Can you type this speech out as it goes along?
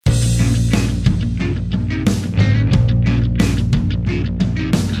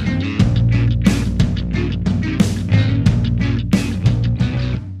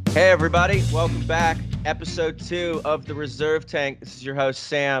everybody. Welcome back. Episode 2 of The Reserve Tank. This is your host,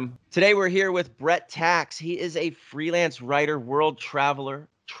 Sam. Today we're here with Bret Tkacs. He is a freelance writer, world traveler,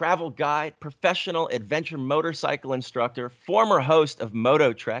 travel guide, professional adventure motorcycle instructor, former host of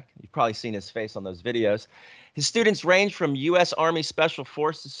MOTOTREK. You've probably seen his face on those videos. His students range from U.S. Army Special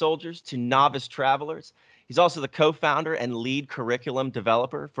Forces soldiers to novice travelers. He's also the co-founder and lead curriculum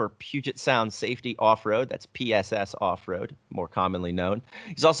developer for Puget Sound Safety Off-Road. That's PSS Off-Road, more commonly known.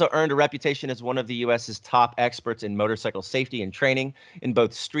 He's also earned a reputation as one of the U.S.'s top experts in motorcycle safety and training in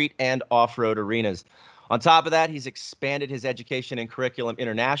both street and off-road arenas. On top of that, he's expanded his education and curriculum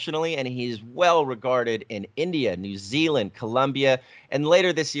internationally, and he's well regarded in India, New Zealand, Colombia, and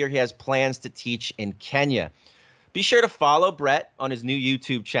later this year he has plans to teach in Kenya. Be sure to follow Bret on his new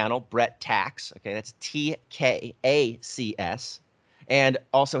YouTube channel, Bret Tkacs. Okay, that's Tkacs. And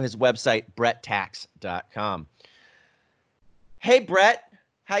also his website, brettkacs.com. Hey, Bret,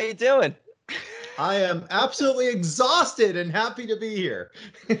 how you doing? I am absolutely exhausted and happy to be here.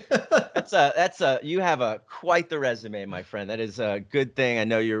 You have quite the resume, my friend. That is a good thing. I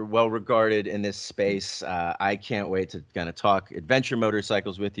know you're well regarded in this space. I can't wait to kind of talk adventure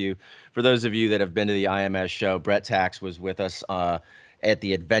motorcycles with you. For those of you that have been to the IMS show, Bret Tkacs was with us at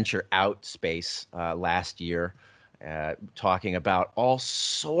the Adventure Out space last year. Talking about all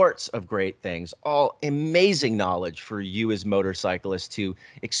sorts of great things, all amazing knowledge for you as motorcyclists to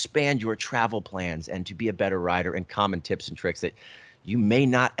expand your travel plans and to be a better rider, and common tips and tricks that you may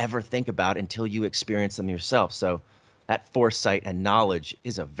not ever think about until you experience them yourself. So that foresight and knowledge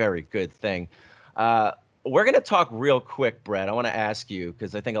is a very good thing. We're going to talk real quick, Bret. I want to ask you,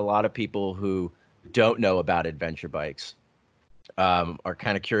 because I think a lot of people who don't know about adventure bikes are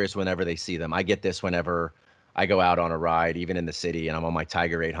kind of curious whenever they see them. I get this whenever I go out on a ride, even in the city, and I'm on my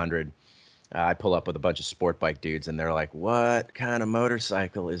Tiger 800. I pull up with a bunch of sport bike dudes, and they're like, what kind of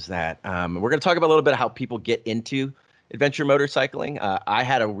motorcycle is that? We're going to talk about a little bit of how people get into adventure motorcycling. I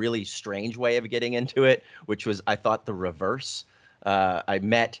had a really strange way of getting into it, which was, I thought, the reverse. I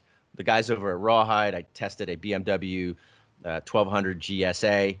met the guys over at Rawhide. I tested a BMW 1200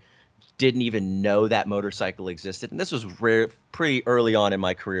 GSA. Didn't even know that motorcycle existed. And this was pretty early on in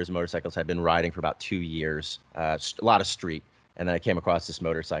my career as motorcycles. I'd been riding for about 2 years, a lot of street. And then I came across this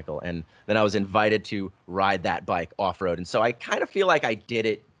motorcycle. And then I was invited to ride that bike off-road. And so I kind of feel like I did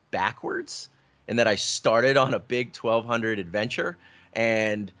it backwards, and that I started on a big 1200 adventure.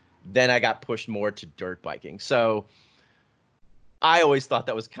 And then I got pushed more to dirt biking. So I always thought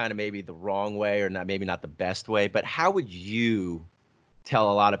that was kind of maybe the wrong way, or maybe not the best way. But how would you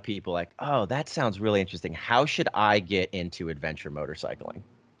tell a lot of people, like, oh, that sounds really interesting, how should I get into adventure motorcycling?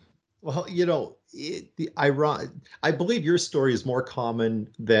 Well, I believe your story is more common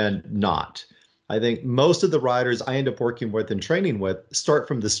than not. I think most of the riders I end up working with and training with start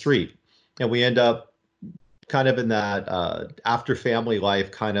from the street, and we end up kind of in that after family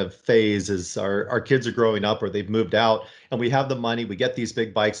life kind of phase as our kids are growing up or they've moved out, and we have the money, we get these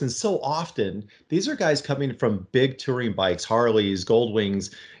big bikes. And so often these are guys coming from big touring bikes, Harleys,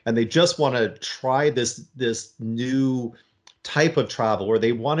 Goldwings, and they just want to try this new type of travel, or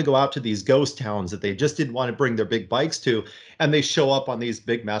they want to go out to these ghost towns that they just didn't want to bring their big bikes to, and they show up on these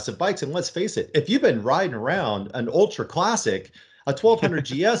big massive bikes. And let's face it, if you've been riding around an ultra classic, a 1200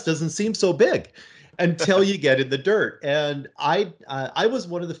 GS doesn't seem so big until you get in the dirt. And I was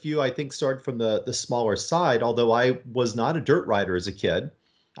one of the few, I think, started from the smaller side, although I was not a dirt rider as a kid.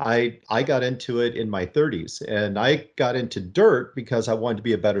 I got into it in my 30s, and I got into dirt because I wanted to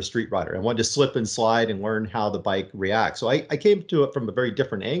be a better street rider. I wanted to slip and slide and learn how the bike reacts. So I came to it from a very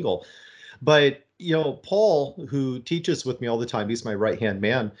different angle. But, Paul, who teaches with me all the time, he's my right-hand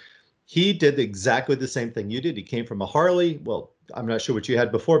man. He did exactly the same thing you did. He came from a Harley. Well, I'm not sure what you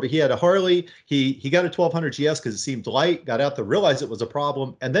had before, but he had a Harley. He got a 1200 GS because it seemed light, got out there, realized it was a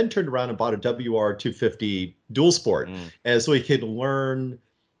problem, and then turned around and bought a WR 250 dual sport. And so he could learn,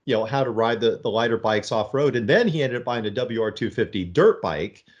 how to ride the lighter bikes off road. And then he ended up buying a WR 250 dirt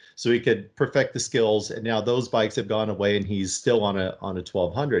bike so he could perfect the skills. And now those bikes have gone away, and he's still on a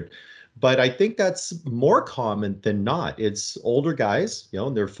 1200. But I think that's more common than not. It's older guys,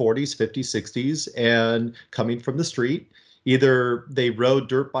 in their 40s, 50s, 60s, and coming from the street. Either they rode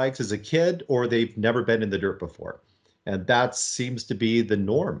dirt bikes as a kid, or they've never been in the dirt before. And that seems to be the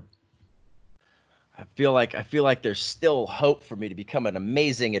norm. I feel like there's still hope for me to become an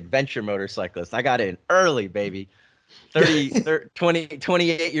amazing adventure motorcyclist. I got in early, baby.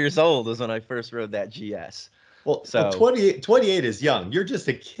 28 years old was when I first rode that GS. Well, 28 is young. You're just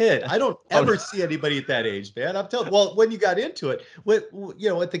a kid. I don't ever see anybody at that age, man. I'm telling you, well, when you got into it,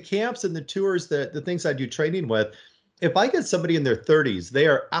 at the camps and the tours, the things I do training with, if I get somebody in their 30s, they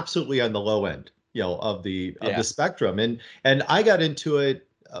are absolutely on the low end, of the Yeah. spectrum. And I got into it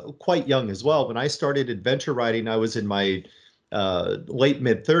quite young as well. When I started adventure riding, I was in my late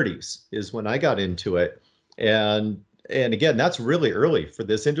mid 30s is when I got into it. And again, that's really early for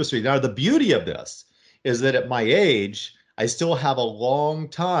this industry. Now, the beauty of this is that at my age, I still have a long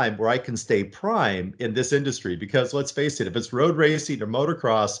time where I can stay prime in this industry because let's face it, if it's road racing or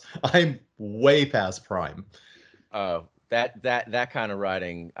motocross, I'm way past prime. That kind of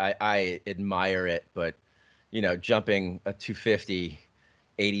riding, I admire it, but jumping a 250,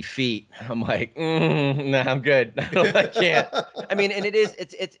 80 feet, I'm like, nah, I'm good. I can't. I mean, and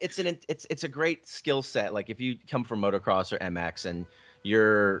it's a great skill set. Like if you come from motocross or MX and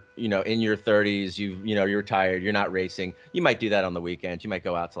you're, in your 30s, you're retired, you're not racing, you might do that on the weekends. You might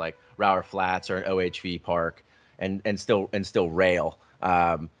go out to like Rower Flats or an OHV park and still rail.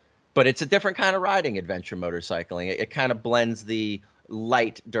 But it's a different kind of riding, adventure motorcycling. It kind of blends the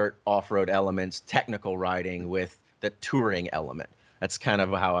light dirt off-road elements, technical riding with the touring element. That's kind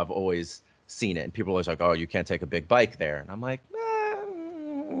of how I've always seen it. And people are always like, "Oh, you can't take a big bike there." And I'm like,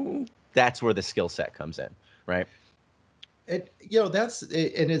 that's where the skill set comes in, right? And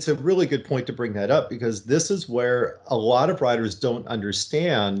and it's a really good point to bring that up because this is where a lot of riders don't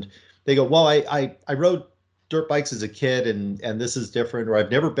understand. They go, "Well, I rode dirt bikes as a kid, and this is different, or I've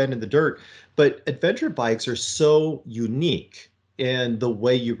never been in the dirt." But adventure bikes are so unique in the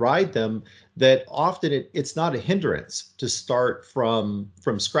way you ride them that often it's not a hindrance to start from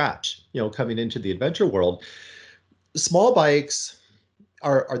scratch. Coming into the adventure world, small bikes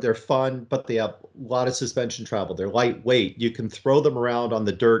are they're fun, but they have a lot of suspension travel. They're lightweight. You can throw them around on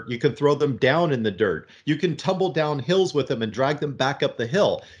the dirt. You can throw them down in the dirt. You can tumble down hills with them and drag them back up the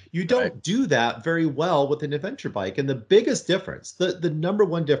hill. You Right. don't do that very well with an adventure bike. And the biggest difference, the number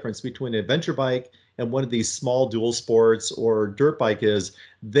one difference between an adventure bike and one of these small dual sports or dirt bike is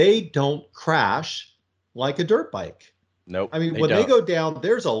they don't crash like a dirt bike. Nope, I mean, they when they don't. go down,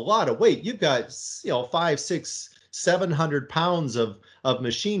 there's a lot of weight. You've got, 5, 6, 700 pounds of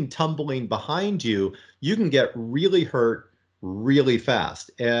machine tumbling behind you. You can get really hurt really fast.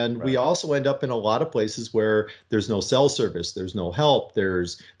 And we Right. also end up in a lot of places where there's no cell service, there's no help, there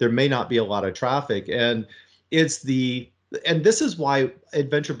may not be a lot of traffic. It's the and this is why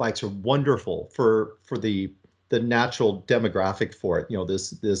adventure bikes are wonderful for the natural demographic for it.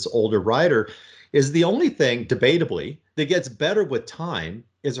 This older rider is the only thing, debatably, that gets better with time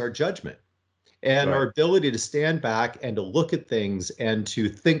is our judgment and our Right. ability to stand back and to look at things and to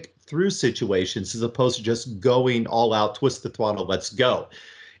think through situations as opposed to just going all out, twist the throttle, let's go.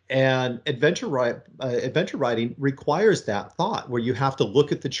 And adventure riding requires that thought where you have to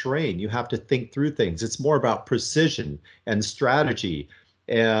look at the terrain, you have to think through things. It's more about precision and strategy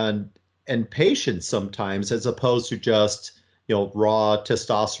and and patience sometimes, as opposed to just raw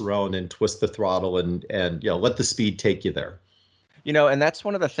testosterone and twist the throttle and let the speed take you there. And that's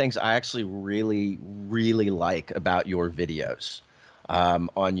one of the things I actually really, really like about your videos on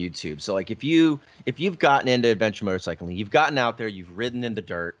YouTube. So like if you've gotten into adventure motorcycling, you've gotten out there, you've ridden in the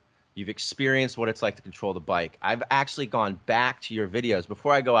dirt, you've experienced what it's like to control the bike. I've actually gone back to your videos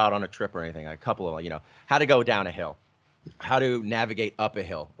before I go out on a trip or anything. A couple of, how to go down a hill, how to navigate up a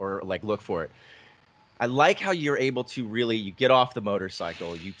hill or like look for it. I like how you're able to really you get off the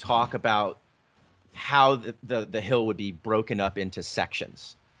motorcycle, you talk about how the hill would be broken up into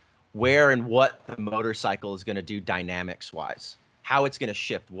sections, where and what the motorcycle is going to do dynamics wise, how it's going to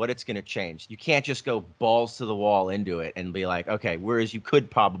shift, what it's going to change. You can't just go balls to the wall into it and be like, okay, whereas you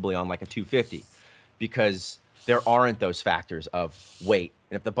could probably on like a 250 because there aren't those factors of weight.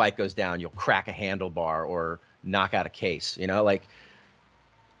 And if the bike goes down, you'll crack a handlebar or knock out a case, like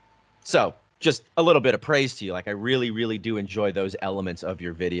so just a little bit of praise to you. Like I really, really do enjoy those elements of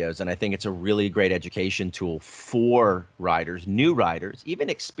your videos. And I think it's a really great education tool for riders, new riders, even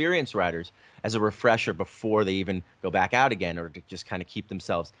experienced riders as a refresher before they even go back out again or to just kind of keep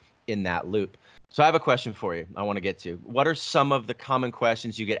themselves in that loop. So I have a question for you I want to get to. What are some of the common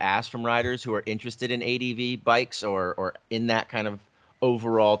questions you get asked from riders who are interested in ADV bikes or in that kind of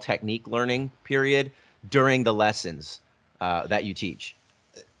overall technique learning period during the lessons that you teach?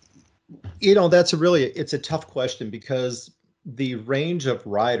 It's a tough question because the range of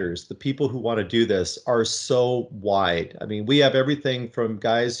riders, the people who want to do this are so wide. I mean, we have everything from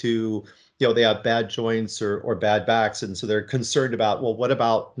guys who, they have bad joints or bad backs. And so they're concerned about, well, what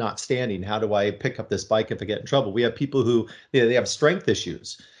about not standing? How do I pick up this bike if I get in trouble? We have people who, they have strength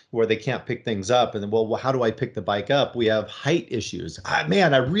issues where they can't pick things up. And then, well, how do I pick the bike up? We have height issues.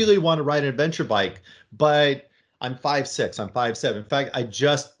 Man, I really want to ride an adventure bike, but I'm 5'6". I'm 5'7". In fact,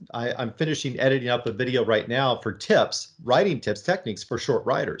 I'm finishing editing up a video right now for tips, riding tips, techniques for short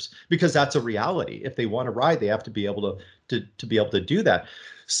riders, because that's a reality. If they want to ride, they have to be able to be able to do that.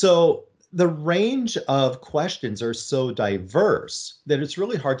 So the range of questions are so diverse that it's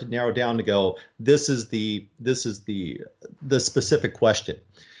really hard to narrow down to go, this is the specific question.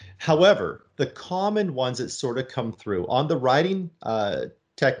 However, the common ones that sort of come through on the riding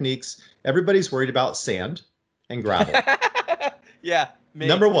techniques, everybody's worried about sand and gravel. Yeah, me.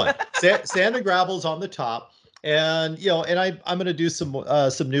 Number one, sand and gravel is on the top. And and I'm going to do some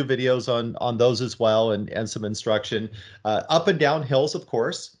new videos on those as well, and some instruction. Up and down hills, of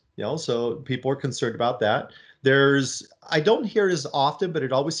course. So people are concerned about that. I don't hear it as often, but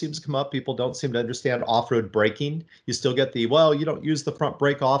it always seems to come up. People don't seem to understand off-road braking. You still get well, you don't use the front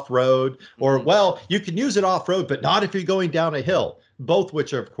brake off-road, or well, you can use it off-road, but not if you're going down a hill. Both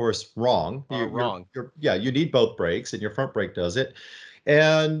which are, of course, wrong. Are wrong. Yeah, you need both brakes, and your front brake does it.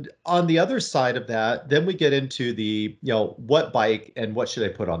 And on the other side of that, then we get into the, what bike and what should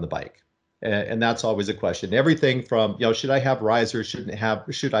I put on the bike? And that's always a question. Everything from, should I have risers?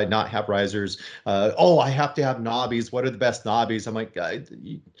 Should I not have risers? I have to have knobbies. What are the best knobbies? I'm like,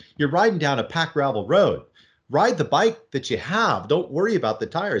 you're riding down a packed gravel road. Ride the bike that you have. Don't worry about the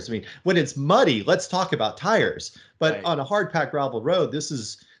tires. I mean, when it's muddy, let's talk about tires. But Right. on a hard packed gravel road,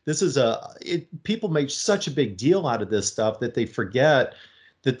 people make such a big deal out of this stuff that they forget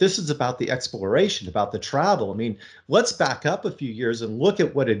that this is about the exploration, about the travel. I mean, let's back up a few years and look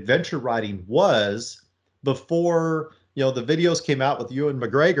at what adventure riding was before, the videos came out with Ewan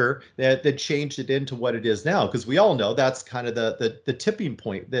McGregor that changed it into what it is now. Because we all know that's kind of the tipping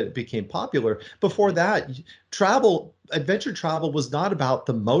point that it became popular. Before that, adventure travel was not about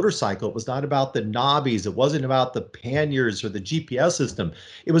the motorcycle. It was not about the knobbies. It wasn't about the panniers or the GPS system.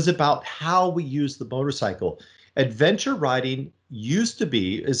 It was about how we use the motorcycle. Adventure riding used to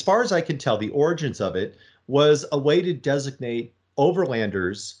be, as far as I can tell, the origins of it was a way to designate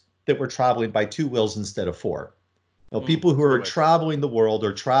overlanders that were traveling by two wheels instead of four. People who are traveling the world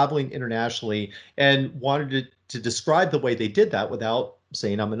or traveling internationally and wanted to describe the way they did that without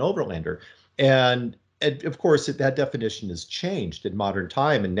saying I'm an overlander. And of course, that definition has changed in modern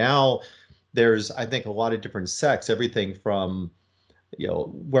time. And now there's, I think, a lot of different sects, everything from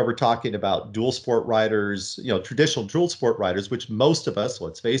where we're talking about dual sport riders, traditional dual sport riders, which most of us,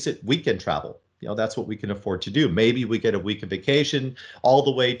 let's face it, weekend travel. That's what we can afford to do. Maybe we get a week of vacation, all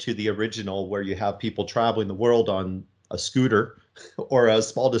the way to the original where you have people traveling the world on a scooter or a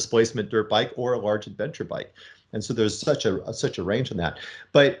small displacement dirt bike or a large adventure bike. And so there's such a range in that.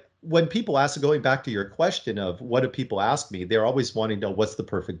 But when people ask, going back to your question of what do people ask me, they're always wanting to know what's the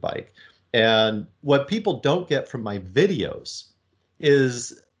perfect bike. And what people don't get from my videos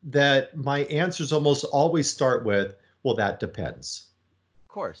is that my answers almost always start with, well, that depends. Of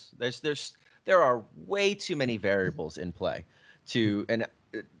course, there are way too many variables in play to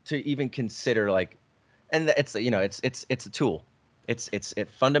even consider, like, and it's it's a tool. It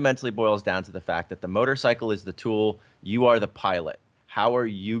fundamentally boils down to the fact that the motorcycle is the tool. You are the pilot. How are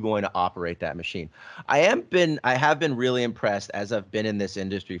you going to operate that machine? I have been really impressed as I've been in this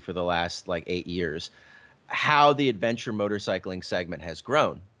industry for the last like 8 years, how the adventure motorcycling segment has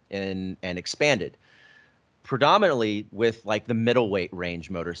grown and expanded, predominantly with like the middleweight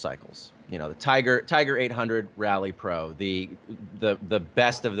range motorcycles. The Tiger 800 Rally Pro, the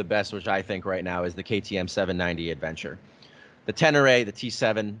best of the best, which I think right now is the KTM 790 Adventure, the Tenere, the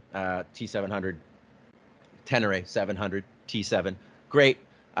T7 T700, Tenere 700 T7, great.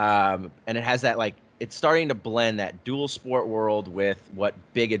 And it has that, like, it's starting to blend that dual sport world with what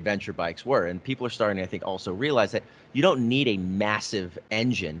big adventure bikes were. And people are starting, I think, also realize that you don't need a massive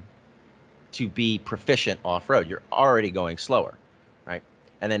engine to be proficient off-road. You're already going slower, right?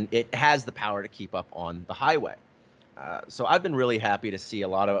 And then it has the power to keep up on the highway. So I've been really happy to see a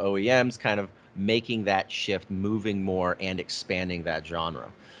lot of OEMs kind of making that shift, moving more and expanding that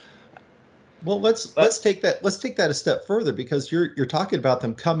genre. Well, let's take that a step further, because you're talking about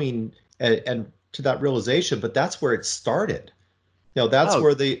them coming and to that realization, but that's where it started. That's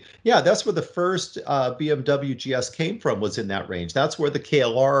where the first BMW GS came from, was in that range. That's where the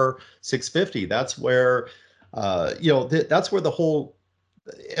KLR 650. That's where that's where the whole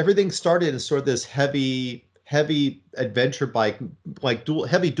everything started, as sort of this heavy adventure bike, like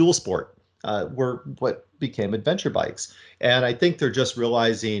heavy dual sport, were what became adventure bikes. And I think they're just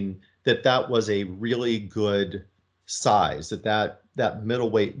realizing that was a really good size, that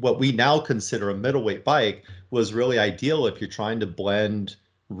middleweight, what we now consider a middleweight bike, was really ideal if you're trying to blend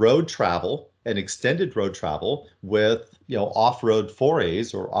road travel and extended road travel with off-road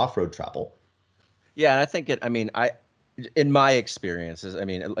forays or off-road travel. Yeah, and I think it. I mean, in my experiences, I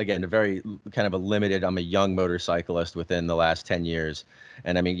mean, again, a very kind of a limited. I'm a young motorcyclist within the last 10 years,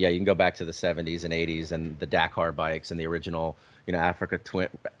 and I mean, yeah, you can go back to the 70s and 80s and the Dakar bikes and the original, Africa Twin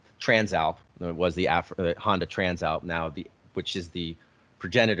Transalp was the Honda Transalp now which is the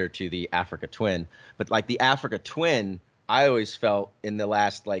progenitor to the Africa Twin. But like the Africa Twin, I always felt in the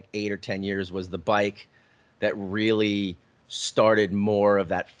last like 8 or 10 years was the bike that really started more of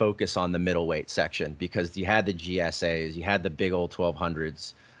that focus on the middleweight section because you had the GSAs, you had the big old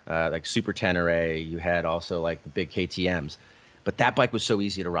 1200s, like Super Tenere, you had also like the big KTMs. But that bike was so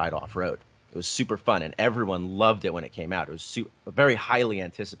easy to ride off road. It was super fun, and everyone loved it when it came out. It was a very highly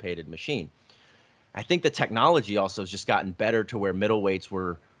anticipated machine. I think the technology also has just gotten better to where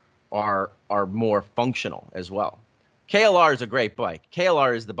middleweights are more functional as well. KLR is a great bike.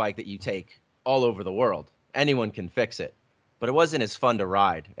 KLR is the bike that you take all over the world. Anyone can fix it, but it wasn't as fun to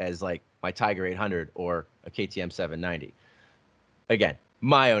ride as like my Tiger 800 or a KTM 790. Again,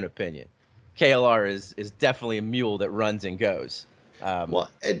 my own opinion. KLR is definitely a mule that runs and goes. Um, Well,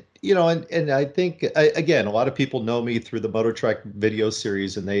 and and I think again, a lot of people know me through the MOTOTREK video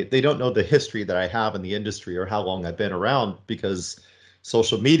series, and they don't know the history that I have in the industry or how long I've been around because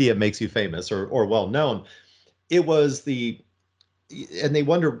social media makes you famous or well known. It was and they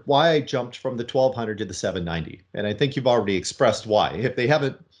wonder why I jumped from the 1200 to the 790. And I think you've already expressed why. If they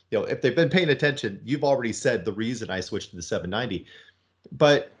haven't, if they've been paying attention, you've already said the reason I switched to the 790.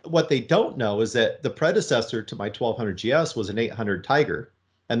 But what they don't know is that the predecessor to my 1200 GS was an 800 Tiger.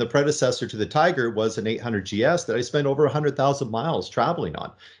 And the predecessor to the Tiger was an 800 GS that I spent over 100,000 miles traveling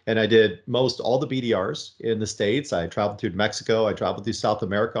on. And I did most all the BDRs in the States. I traveled through Mexico. I traveled through South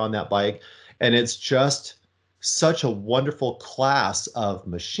America on that bike. And it's just such a wonderful class of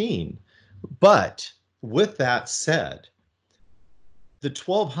machine. But with that said, the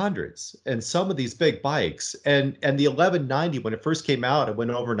 1200s and some of these big bikes and the 1190 when it first came out, I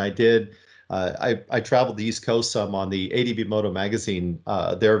went over and I did I traveled the East Coast some on the ADV Moto magazine,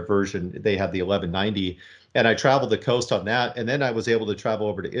 their version. They had the 1190, and I traveled the coast on that. And then I was able to travel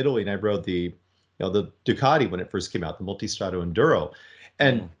over to Italy, and I rode the Ducati when it first came out, the Multistrato Enduro.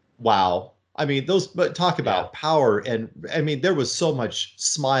 And mm, wow, I mean those. But talk yeah. about power, and I mean there was so much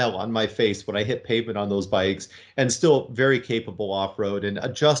smile on my face when I hit pavement on those bikes, and still very capable off road and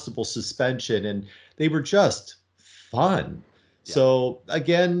adjustable suspension, and they were just fun. Yeah. So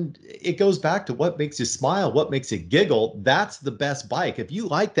again, it goes back to what makes you smile, what makes you giggle. That's the best bike. If you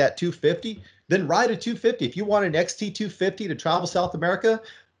like that 250, then ride a 250. If you want an XT 250 to travel South America,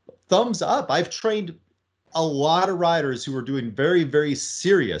 thumbs up. I've trained a lot of riders who are doing very, very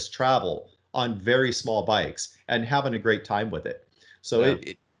serious travel on very small bikes and having a great time with it. So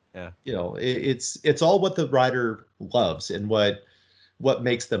Yeah. Yeah. it's all what the rider loves and what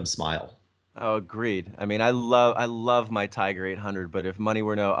makes them smile. Oh, agreed. I mean, I love my Tiger 800, but if money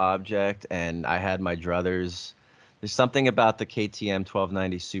were no object and I had my druthers, there's something about the KTM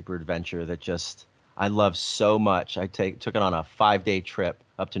 1290 Super Adventure that just I love so much. Took it on a 5-day trip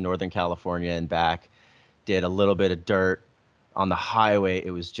up to Northern California and back, did a little bit of dirt on the highway.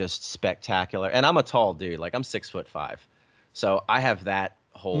 It was just spectacular. And I'm a tall dude, like I'm 6'5". So I have that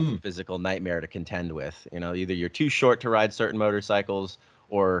whole Mm. physical nightmare to contend with. Either you're too short to ride certain motorcycles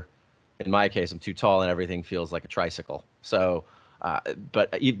or in my case, I'm too tall and everything feels like a tricycle. So,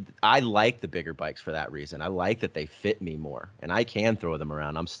 I like the bigger bikes for that reason. I like that they fit me more and I can throw them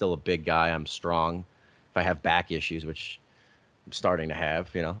around. I'm still a big guy. I'm strong. If I have back issues, which I'm starting to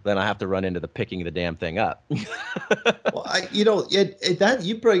have, then I have to run into the picking the damn thing up. Well, that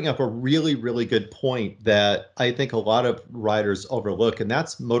you bring up a really, really good point that I think a lot of riders overlook, and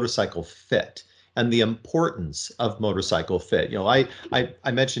that's motorcycle fit and the importance of motorcycle fit.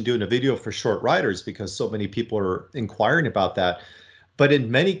 I mentioned doing a video for short riders because so many people are inquiring about that. But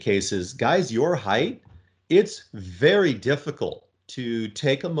in many cases, guys your height, it's very difficult to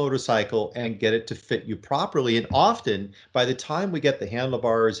take a motorcycle and get it to fit you properly. And often, by the time we get the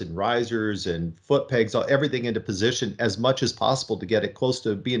handlebars and risers and foot pegs, everything into position as much as possible to get it close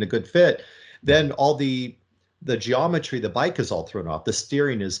to being a good fit, then all the geometry, the bike is all thrown off. The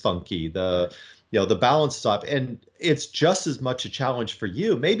steering is funky. Right. The balance is off, and it's just as much a challenge for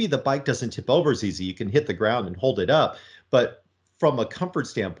you. Maybe the bike doesn't tip over as easy. You can hit the ground and hold it up, but from a comfort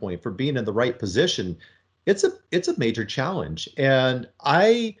standpoint, for being in the right position, it's a major challenge. And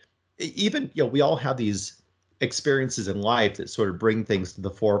I even we all have these experiences in life that sort of bring things to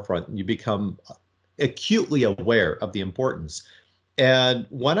the forefront, and you become acutely aware of the importance. And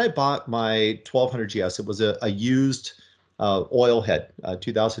when I bought my 1200 GS, it was a used oil head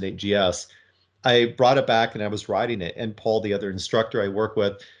 2008 GS. I brought it back and I was riding it, and Paul, the other instructor I work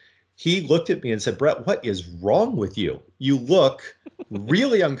with, he looked at me and said, Bret, what is wrong with you? You look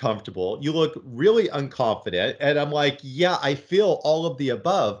really uncomfortable. You look really unconfident. And I'm like, yeah, I feel all of the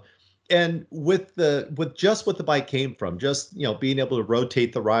above. And with just what the bike came from, just being able to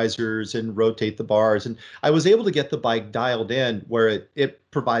rotate the risers and rotate the bars, and I was able to get the bike dialed in where it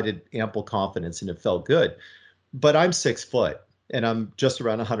provided ample confidence and it felt good. But I'm 6 foot and I'm just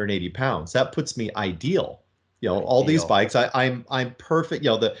around 180 pounds. That puts me ideal. All these Ideal. bikes, I'm perfect.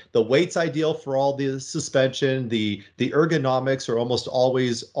 The weight's ideal for all the suspension. The ergonomics are almost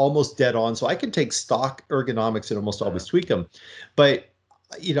always almost dead on. So I can take stock ergonomics and almost always tweak them. But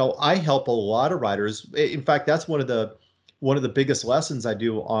I help a lot of riders. In fact, that's one of the biggest lessons I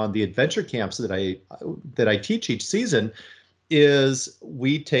do on the adventure camps that I teach each season is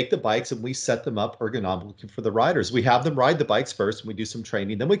we take the bikes and we set them up ergonomically for the riders. We have them ride the bikes first and we do some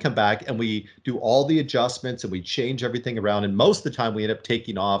training. Then we come back and we do all the adjustments and we change everything around. And most of the time we end up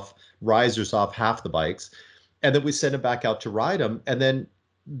taking off risers off half the bikes. And then we send them back out to ride them. And then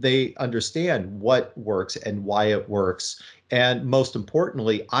they understand what works and why it works. And most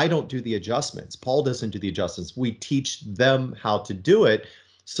importantly, I don't do the adjustments. Paul doesn't do the adjustments. We teach them how to do it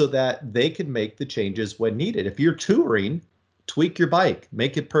so that they can make the changes when needed. If you're touring, tweak your bike,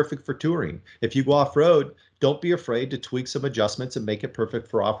 make it perfect for touring. If you go off-road, don't be afraid to tweak some adjustments and make it perfect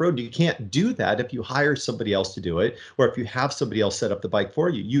for off-road. You can't do that if you hire somebody else to do it, or if you have somebody else set up the bike for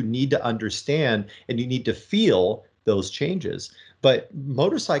you. You need to understand and you need to feel those changes. But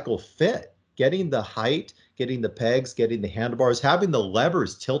motorcycle fit, getting the height, getting the pegs, getting the handlebars, having the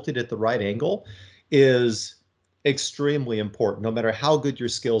levers tilted at the right angle is extremely important. No matter how good your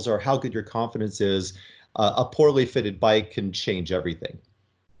skills are, how good your confidence is, a poorly fitted bike can change everything.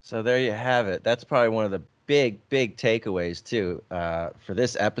 So there you have it. That's probably one of the big takeaways too for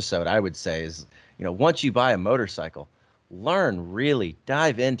this episode. I would say is once you buy a motorcycle, really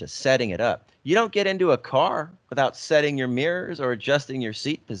dive into setting it up. You don't get into a car without setting your mirrors or adjusting your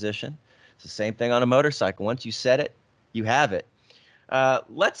seat position. It's the same thing on a motorcycle. Once you set it, you have it. I'm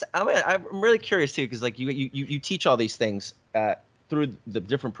really curious too, because like you teach all these things through the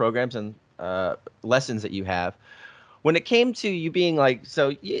different programs and lessons that you have. When it came to you being like,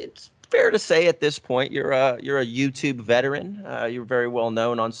 so it's fair to say at this point you're a YouTube veteran. You're very well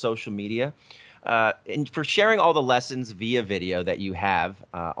known on social media, and for sharing all the lessons via video that you have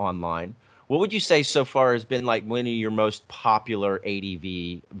online. What would you say so far has been like one of your most popular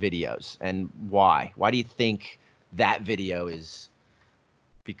ADV videos, and why? Why do you think that video is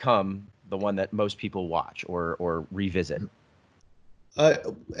become the one that most people watch or revisit?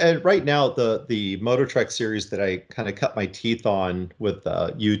 And right now, the MOTOTREK series that I kind of cut my teeth on with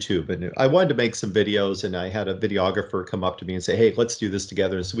YouTube, and I wanted to make some videos, and I had a videographer come up to me and say, "Hey, let's do this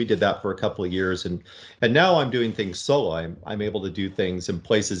together." And so we did that for a couple of years, and now I'm doing things solo. I'm able to do things in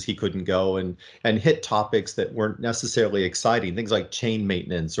places he couldn't go, and hit topics that weren't necessarily exciting, things like chain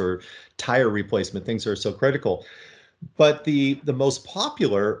maintenance or tire replacement, things that are so critical. But the most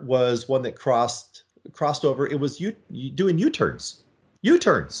popular was one that crossed over. It was you doing U-turns,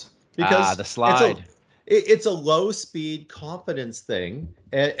 The because slide. it's a low speed confidence thing,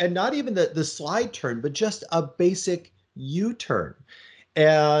 and not even the slide turn, but just a basic U-turn.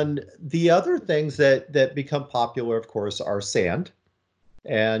 And the other things that become popular, of course, are sand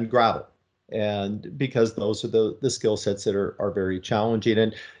and gravel. And because those are the skill sets that are very challenging.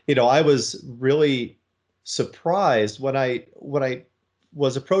 And I was really surprised when I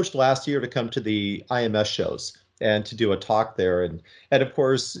was approached last year to come to the IMS shows and to do a talk there. And of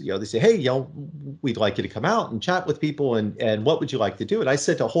course, they say, "Hey, we'd like you to come out and chat with people, and what would you like to do?" And I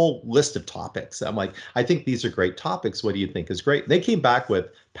sent a whole list of topics. I'm like, "I think these are great topics. What do you think is great?" And they came back with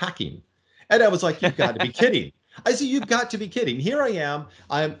packing. And I was like, "You've got to be kidding." I said, "You've got to be kidding." Here I am.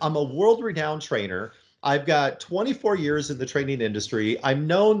 I'm a world-renowned trainer. I've got 24 years in the training industry. I'm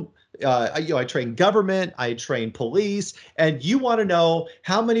known, I train government, I train police, and you want to know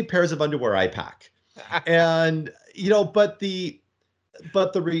how many pairs of underwear I pack. And the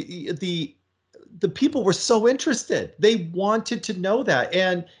people were so interested. They wanted to know that.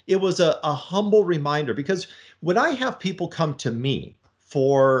 And it was a humble reminder, because when I have people come to me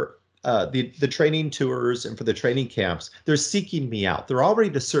for the training tours and for the training camps, they're seeking me out. They're already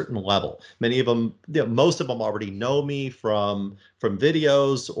at a certain level. Many of them, most of them already know me from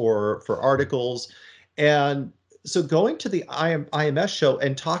videos or for articles. And so going to the IMS show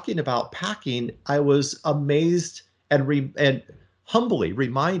and talking about packing, I was amazed and humbly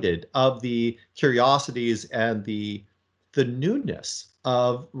reminded of the curiosities and the newness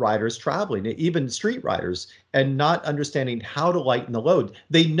of riders traveling, even street riders, and not understanding how to lighten the load.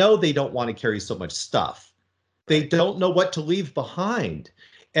 They know they don't want to carry so much stuff. They Right. don't know what to leave behind.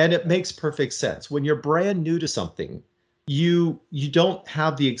 And it makes perfect sense. When you're brand new to something, you don't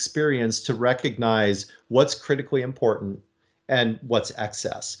have the experience to recognize what's critically important and what's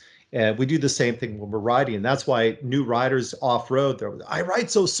excess. And we do the same thing when we're riding. And that's why new riders off road, they're, I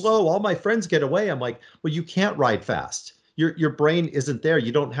ride so slow. All my friends get away. I'm like, well, you can't ride fast. Your brain isn't there.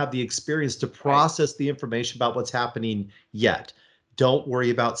 You don't have the experience to Right. process the information about what's happening yet. Don't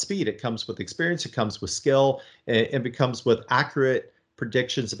worry about speed. It comes with experience, it comes with skill, and it becomes with accurate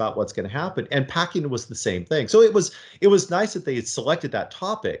predictions about what's going to happen. And packing was the same thing. So it was nice that they had selected that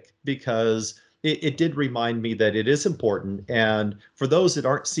topic because it did remind me that it is important. And for those that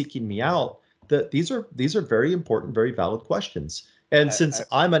aren't seeking me out, that these are very important, very valid questions. And I, since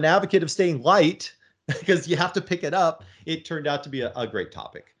I, I'm an advocate of staying light, because you have to pick it up, it turned out to be a great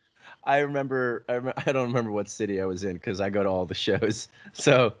topic. I don't remember what city I was in because I go to all the shows,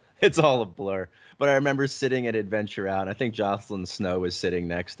 so it's all a blur. But I remember sitting at Adventure Out. And I think Jocelyn Snow was sitting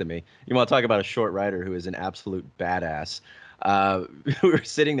next to me. You want to talk about a short rider who is an absolute badass? We were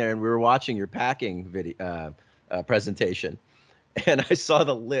sitting there and we were watching your packing video presentation, and I saw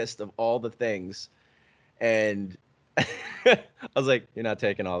the list of all the things, and I was like, you're not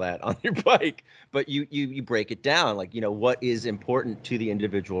taking all that on your bike, but you break it down, like, what is important to the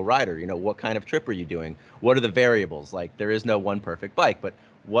individual rider. What kind of trip are you doing? What are the variables? Like, there is no one perfect bike, but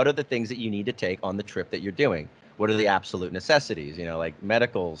what are the things that you need to take on the trip that you're doing? What are the absolute necessities? Like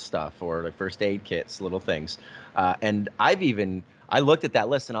medical stuff or like first aid kits, little things. And I looked at that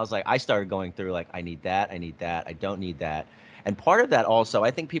list and I was like, I started going through like, I need that, I need that, I don't need that. And part of that also,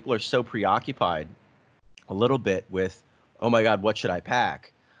 I think people are so preoccupied a little bit with, oh my God, what should I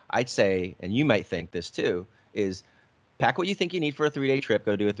pack? I'd say, and you might think this too, is pack what you think you need for a 3-day trip,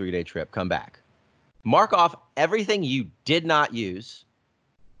 go do a 3-day trip, come back. Mark off everything you did not use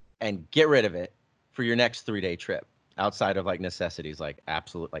and get rid of it for your next 3-day trip outside of like necessities, like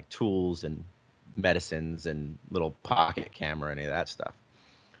absolute like tools and medicines and little pocket camera, any of that stuff.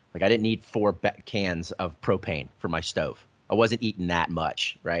 Like I didn't need 4 cans of propane for my stove. I wasn't eating that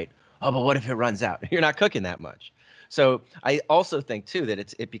much, right? Oh, but what if it runs out? You're not cooking that much. So I also think too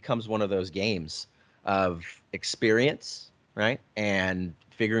that it becomes one of those games of experience, right? And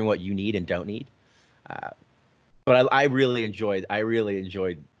figuring what you need and don't need. Uh, but I really enjoyed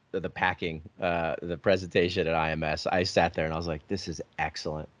the packing, the presentation at IMS. I sat there and I was like, this is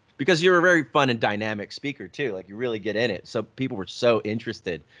excellent. Because you're a very fun and dynamic speaker too. Like you really get in it. So people were so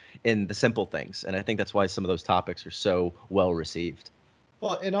interested in the simple things. And I think that's why some of those topics are so well received.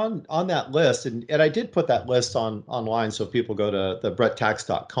 Well, and on that list, and I did put that list online, so if people go to the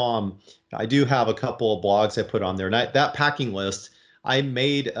brettkacs.com, I do have a couple of blogs I put on there. And that packing list, I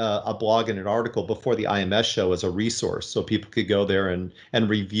made a blog and an article before the IMS show as a resource, so people could go there and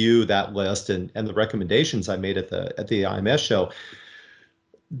review that list and the recommendations I made at the IMS show.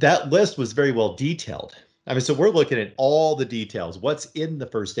 That list was very well detailed. I mean, so we're looking at all the details. What's in the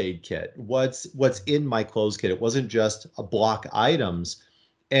first aid kit? What's in my clothes kit? It wasn't just a block items.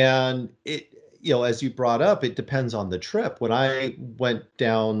 And as you brought up, it depends on the trip. When I went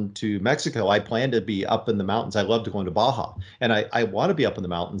down to Mexico, I planned to be up in the mountains. I love to go into Baja, and I want to be up in the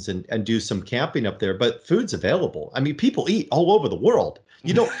mountains and do some camping up there, but food's available. I mean, people eat all over the world.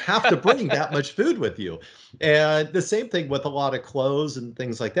 You don't have to bring that much food with you. And the same thing with a lot of clothes and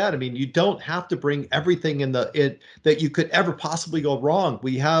things like that. I mean, you don't have to bring everything that you could ever possibly go wrong.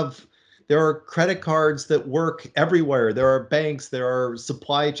 There are credit cards that work everywhere. There are banks, there are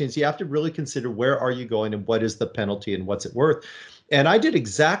supply chains. You have to really consider where are you going and what is the penalty and what's it worth. And I did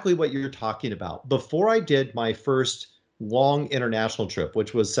exactly what you're talking about. Before I did my first long international trip,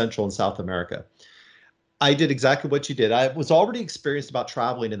 which was Central and South America, I did exactly what you did. I was already experienced about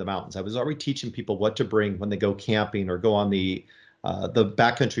traveling in the mountains. I was already teaching people what to bring when they go camping or go on the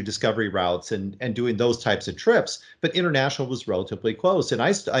backcountry discovery routes and doing those types of trips. But international was relatively close. And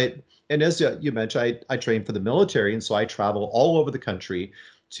as you mentioned, I trained for the military, and so I travel all over the country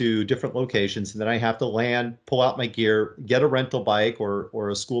to different locations, and then I have to land, pull out my gear, get a rental bike or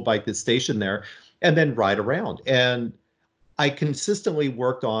a school bike that's stationed there, and then ride around. And I consistently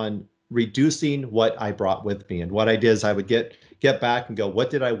worked on reducing what I brought with me. And what I did is I would get back and go, what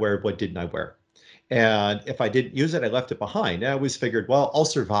did I wear? What didn't I wear? And if I didn't use it, I left it behind. And I always figured, well, I'll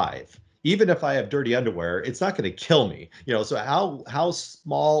survive. Even if I have dirty underwear, it's not going to kill me. So how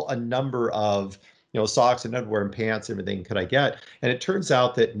small a number of socks and underwear and pants and everything could I get? And it turns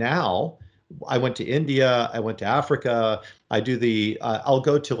out that now I went to India, I went to Africa. I'll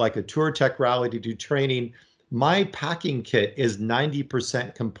go to like a tour tech rally to do training. My packing kit is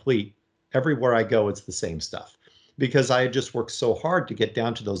 90% complete. Everywhere I go, it's the same stuff because I had just worked so hard to get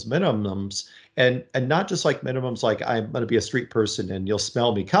down to those minimums, and not just like minimums like I'm going to be a street person and you'll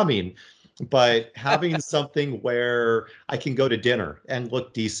smell me coming, but having something where I can go to dinner and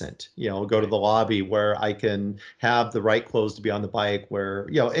look decent, go to Right. the lobby where I can have the right clothes to be on the bike, where,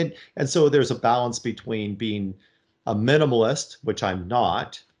 and so there's a balance between being a minimalist, which I'm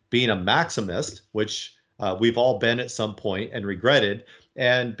not, being a maximist, which we've all been at some point and regretted,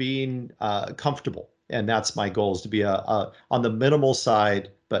 and being comfortable. And that's my goal, is to be a on the minimal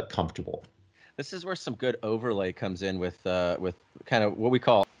side, but comfortable. This is where some good overlay comes in with kind of what we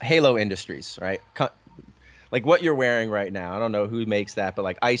call halo industries, right? Like what you're wearing right now. I don't know who makes that, but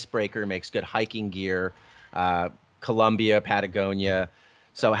like Icebreaker makes good hiking gear, uh, Columbia, Patagonia.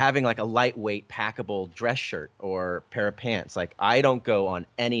 So having like a lightweight packable dress shirt or pair of pants, like I don't go on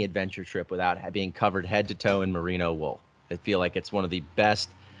any adventure trip without being covered head to toe in merino wool. I feel like it's one of the best,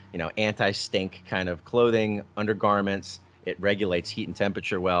 anti-stink kind of clothing, undergarments. It regulates heat and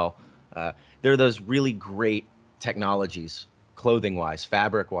temperature well. Uh, there are those really great technologies clothing wise,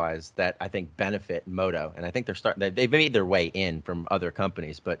 fabric wise, that I think benefit Moto. And I think they've made their way in from other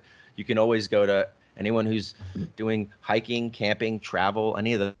companies, but you can always go to anyone who's doing hiking, camping, travel,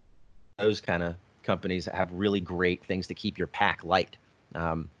 any of those kind of companies have really great things to keep your pack light.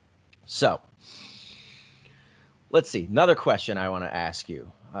 So let's see. Another question I want to ask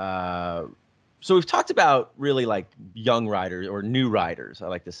you. So we've talked about really like young riders or new riders, I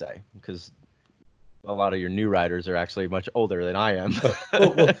like to say, because a lot of your new riders are actually much older than I am.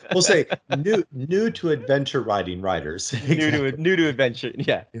 We'll say new to adventure riding riders. Exactly. New to adventure,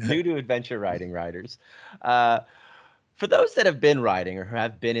 yeah, Yeah. new to adventure riding riders. Uh, for those that have been riding or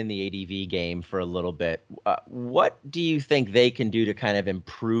have been in the ADV game for a little bit, what do you think they can do to kind of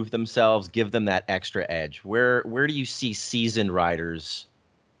improve themselves, give them that extra edge? Where do you see seasoned riders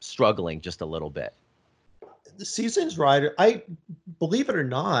struggling just a little bit? The seasons rider, I believe it or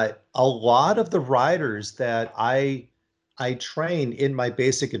not, a lot of the riders that I train in my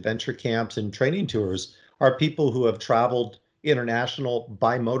basic adventure camps and training tours are people who have traveled international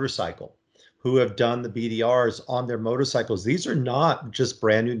by motorcycle, who have done the BDRs on their motorcycles. These are not just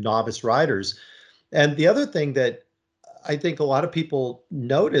brand new novice riders. And the other thing that I think a lot of people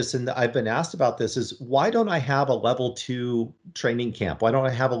notice, and I've been asked about this, is why don't I have a level 2 training camp? Why don't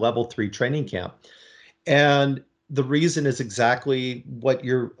I have a level 3 training camp? And the reason is exactly what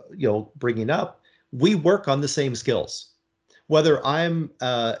you're, bringing up. We work on the same skills. Whether I'm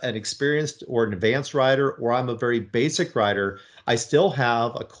an experienced or an advanced rider, or I'm a very basic rider, I still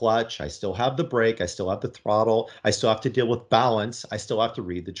have a clutch, I still have the brake, I still have the throttle, I still have to deal with balance, I still have to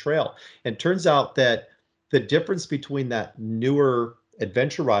read the trail. And it turns out that the difference between that newer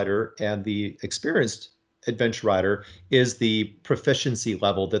adventure rider and the experienced adventure rider is the proficiency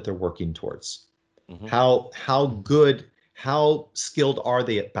level that they're working towards. Hmm. How good, how skilled are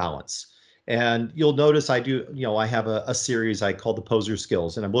they at balance? And you'll notice I do, I have a series I call the poser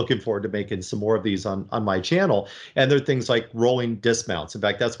skills, and I'm looking forward to making some more of these on my channel. And there are things like rolling dismounts. In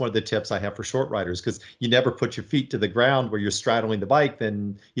fact, that's one of the tips I have for short riders, because you never put your feet to the ground where you're straddling the bike,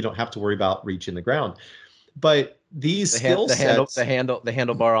 then you don't have to worry about reaching the ground. But these skill sets, The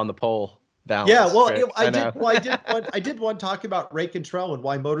handlebar on the pole yeah, balance. well, Right? I know. I did want to talk about rake and trail and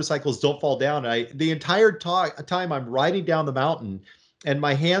why motorcycles don't fall down. The entire time I'm riding down the mountain, and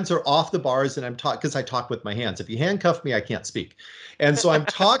my hands are off the bars, and I'm talking, because I talk with my hands. If you handcuff me, I can't speak. And so I'm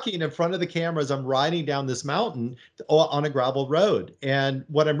talking in front of the camera as I'm riding down this mountain on a gravel road. And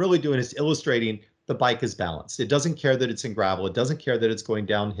what I'm really doing is illustrating the bike is balanced. It doesn't care that it's in gravel. It doesn't care that it's going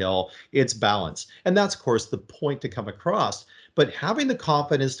downhill. It's balanced. And that's, of course, the point to come across. But having the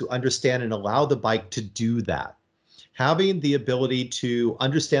confidence to understand and allow the bike to do that, having the ability to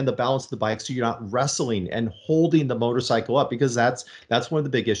understand the balance of the bike, so you're not wrestling and holding the motorcycle up, because that's one of the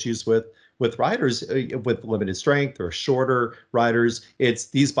big issues with riders with limited strength or shorter riders. It's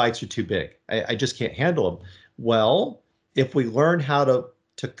these bikes are too big. I just can't handle them. Well, if we learn how to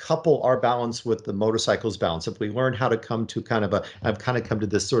couple our balance with the motorcycle's balance, if we learn how to come to I've kind of come to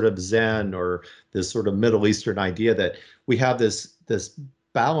this sort of Zen, or this sort of Middle Eastern idea that we have this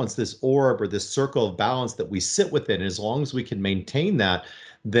balance, this orb or this circle of balance that we sit within. As long as we can maintain that,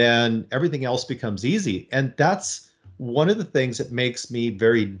 then everything else becomes easy. And that's one of the things that makes me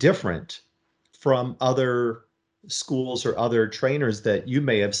very different from other schools or other trainers that you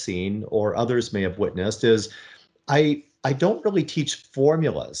may have seen or others may have witnessed, is I don't really teach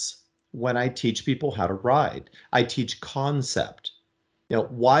formulas when I teach people how to ride. I teach concept.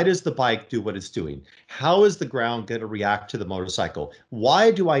 Why does the bike do what it's doing? How is the ground going to react to the motorcycle?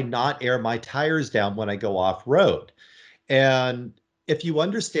 Why do I not air my tires down when I go off road? And if you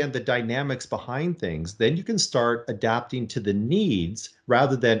understand the dynamics behind things, then you can start adapting to the needs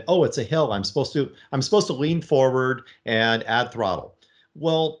rather than, oh, it's a hill. I'm supposed to lean forward and add throttle.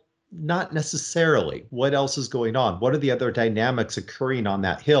 Well, not necessarily. What else is going on? What are the other dynamics occurring on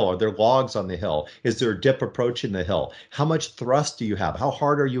that hill? Are there logs on the hill? Is there a dip approaching the hill? How much thrust do you have? How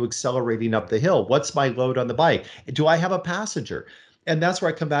hard are you accelerating up the hill? What's my load on the bike? Do I have a passenger? And that's where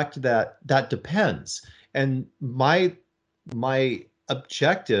I come back to that depends. And my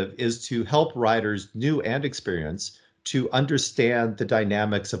objective is to help riders, new and experienced, to understand the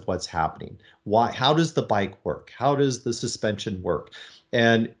dynamics of what's happening. Why? How does the bike work? How does the suspension work?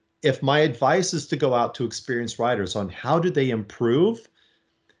 And if my advice is to go out to experienced riders on how do they improve,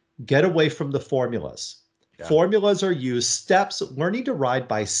 get away from the formulas. Yeah. Formulas are used, steps, learning to ride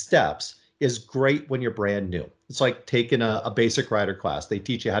by steps is great when you're brand new. It's like taking a basic rider class. They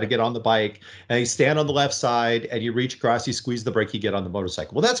teach you how to get on the bike and you stand on the left side and you reach across, you squeeze the brake, you get on the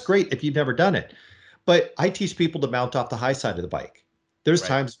motorcycle. Well, that's great if you've never done it. But I teach people to mount off the high side of the bike. There's Right.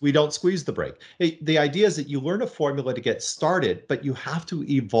 times we don't squeeze the brake. The idea is that you learn a formula to get started, but you have to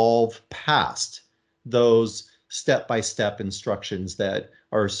evolve past those step-by-step instructions that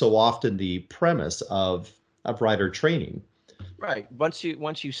are so often the premise of rider training. Right. Once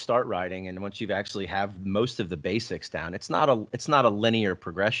you start riding and once you've actually have most of the basics down, it's not a linear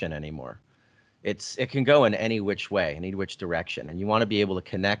progression anymore. It can go in any which way, any which direction, and you want to be able to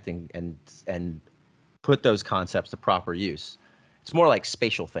connect and put those concepts to proper use. It's more like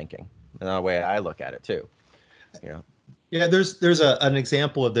spatial thinking, in the way I look at it too. You know. Yeah, there's an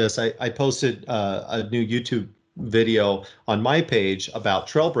example of this. I posted a new YouTube video on my page about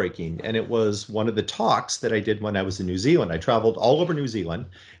trail breaking, and it was one of the talks that I did when I was in New Zealand. I traveled all over New Zealand,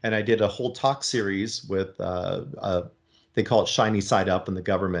 and I did a whole talk series with they call it Shiny Side Up, and the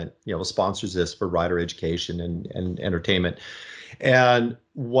government, sponsors this for rider education and entertainment. And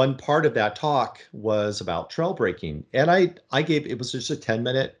one part of that talk was about trail breaking. And I gave, it was just a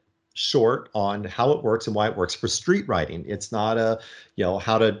 10-minute short on how it works and why it works for street riding. It's not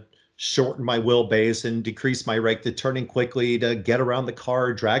how to shorten my wheelbase and decrease my rate to turning quickly to get around the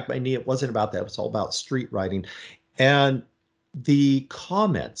car, drag my knee. It wasn't about that. It was all about street riding. And the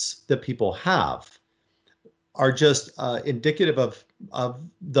comments that people have are just indicative of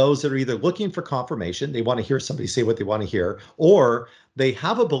those that are either looking for confirmation, they want to hear somebody say what they want to hear, or they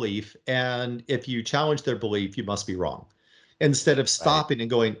have a belief, and if you challenge their belief, you must be wrong. Instead of Right. stopping and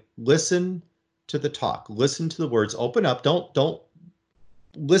going, listen to the talk, listen to the words, open up, don't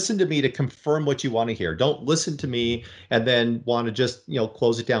listen to me to confirm what you want to hear. Don't listen to me and then want to just,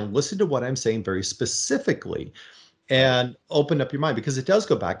 close it down. Listen to what I'm saying very specifically Right. and open up your mind, because it does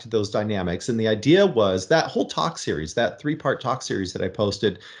go back to those dynamics. And the idea was that whole talk series, that 3-part talk series that I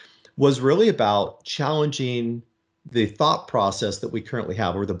posted, was really about challenging the thought process that we currently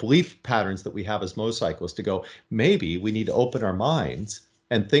have, or the belief patterns that we have as motorcyclists, to go, maybe we need to open our minds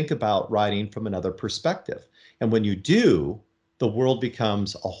and think about riding from another perspective. And when you do, the world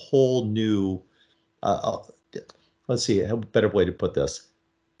becomes a whole new, let's see, a better way to put this.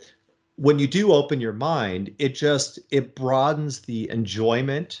 When you do open your mind, it broadens the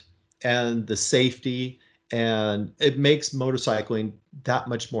enjoyment and the safety, and it makes motorcycling that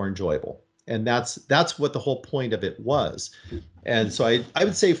much more enjoyable. And that's what the whole point of it was. And so I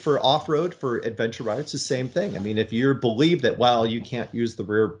would say for off-road, for adventure riders, it's the same thing. I mean, if you believe that, well, you can't use the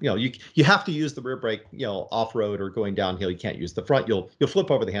rear, you have to use the rear brake, off-road or going downhill, you can't use the front, you'll flip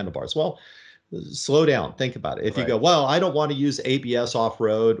over the handlebars. Well, slow down, think about it. If you go, Right. well, I don't want to use ABS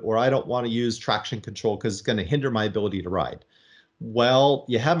off-road, or I don't want to use traction control because it's going to hinder my ability to ride. Well,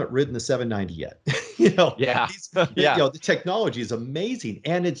 you haven't ridden the 790 yet. Yeah. Yeah. The technology is amazing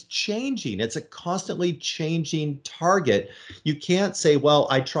and it's changing. It's a constantly changing target. You can't say, well,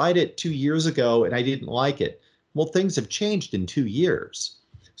 I tried it 2 years ago and I didn't like it. Well, things have changed in 2 years.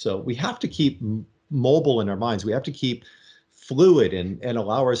 So we have to keep mobile in our minds. We have to keep fluid and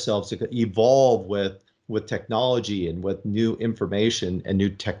allow ourselves to evolve with technology and with new information and new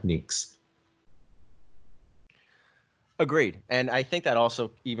techniques. Agreed. And I think that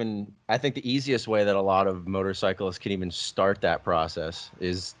also I think the easiest way that a lot of motorcyclists can even start that process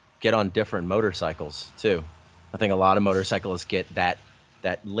is get on different motorcycles too. I think a lot of motorcyclists get that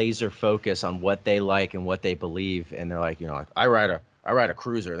laser focus on what they like and what they believe, and they're like, I ride a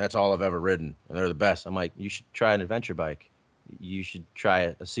cruiser. That's all I've ever ridden, and they're the best. I'm like, you should try an adventure bike. You should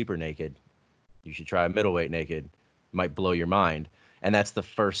try a super naked. You should try a middleweight naked. It might blow your mind. And that's the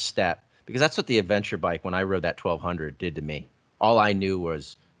first step, because that's what the adventure bike, when I rode that 1200, did to me. All I knew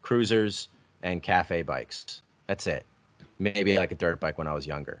was cruisers and cafe bikes. That's it. Maybe like a dirt bike when I was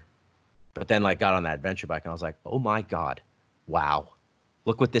younger. But then like got on that adventure bike and I was like, oh my God, wow,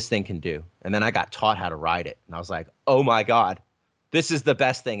 look what this thing can do. And then I got taught how to ride it. And I was like, oh my God, this is the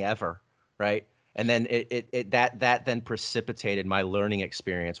best thing ever. Right. And then that then precipitated my learning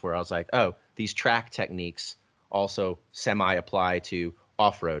experience where I was like, oh, these track techniques also semi apply to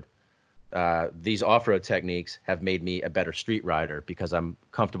off-road. These off-road techniques have made me a better street rider because I'm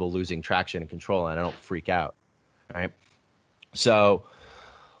comfortable losing traction and control and I don't freak out. Right. So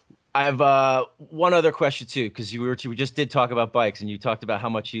I have one other question too, because we just did talk about bikes, and you talked about how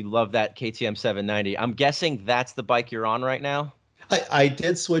much you love that KTM 790. I'm guessing that's the bike you're on right now. I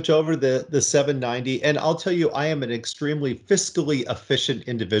did switch over the 790, and I'll tell you, I am an extremely fiscally efficient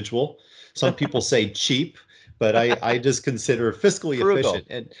individual. Some people say cheap, but I just consider fiscally Frugal, efficient,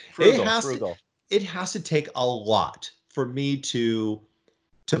 and it frugal, has to frugal. it has to take a lot for me to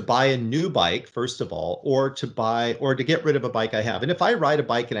buy a new bike, first of all, or to get rid of a bike I have. And if I ride a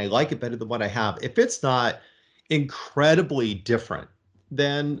bike and I like it better than what I have, if it's not incredibly different,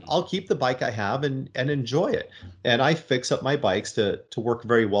 then I'll keep the bike I have and enjoy it. And I fix up my bikes to work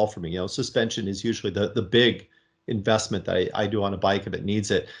very well for me. Suspension is usually the big investment that I do on a bike if it needs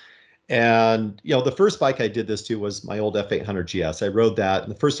it. And the first bike I did this to was my old F800 GS. I rode that,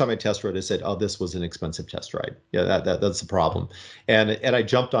 and the first time I test rode, I said, "Oh, this was an expensive test ride. Yeah, that's the problem." And I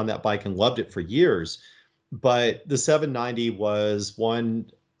jumped on that bike and loved it for years. But the 790 was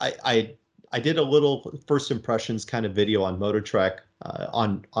one I did a little first impressions kind of video on MOTOTREK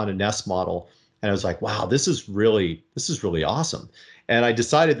on a Nest model, and I was like, "Wow, this is really awesome." And I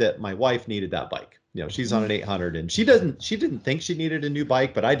decided that my wife needed that bike. She's on an 800, and she didn't think she needed a new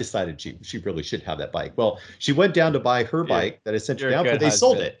bike, but I decided she really should have that bike. Well, she went down to buy her You're bike that I sent her you're a down for. good They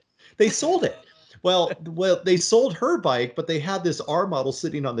sold husband. it. They sold it. Well, they sold her bike, but they had this R model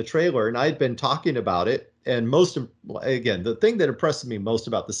sitting on the trailer, and I'd been talking about it. And again, the thing that impresses me most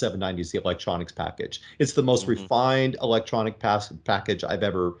about the 790 is the electronics package. It's the most Hmm. refined electronic package I've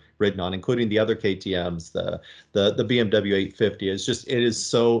ever ridden on, including the other KTM's, the BMW 850. It is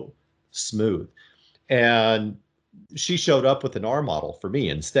so smooth. And she showed up with an R model for me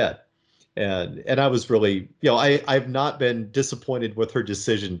instead. And I was really, I've not been disappointed with her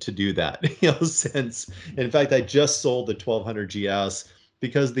decision to do that, since. In fact, I just sold the 1200 GS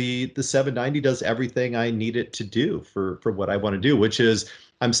because the 790 does everything I need it to do for what I want to do, which is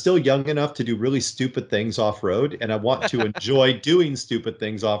I'm still young enough to do really stupid things off road, and I want to enjoy doing stupid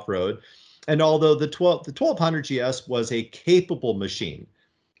things off road. And although the 1200 GS was a capable machine,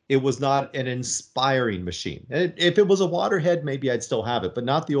 it was not an inspiring machine. And if it was a waterhead, maybe I'd still have it, but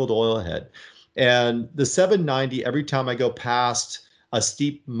not the old oil head. And the 790, every time I go past a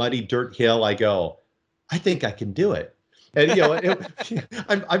steep, muddy dirt hill, I go, I think I can do it. And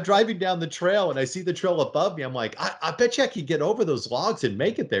I'm driving down the trail and I see the trail above me. I'm like, I bet you I could get over those logs and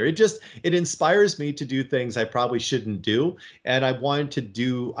make it there. It inspires me to do things I probably shouldn't do. And I wanted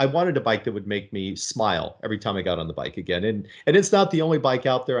a bike that would make me smile every time I got on the bike again. And it's not the only bike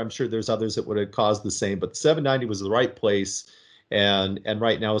out there. I'm sure there's others that would have caused the same, but the 790 was the right place. And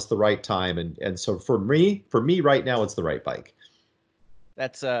right now it's the right time. And so for me right now, it's the right bike.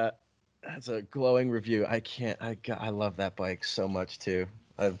 That's a glowing review. I love that bike so much too.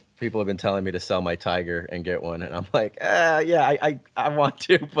 People have been telling me to sell my Tiger and get one, and I'm like, yeah, I want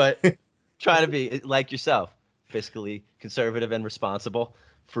to, but try to be like yourself, fiscally conservative and responsible,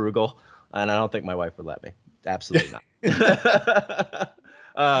 frugal, and I don't think my wife would let me. Absolutely not.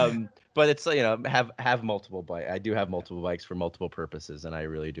 But it's have multiple bike. I do have multiple bikes for multiple purposes, and I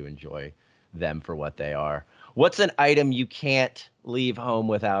really do enjoy them for what they are. What's an item you can't leave home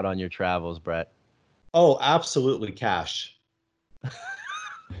without on your travels, Brett? Oh, absolutely cash.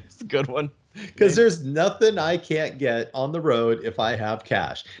 It's a good one. Because there's nothing I can't get on the road if I have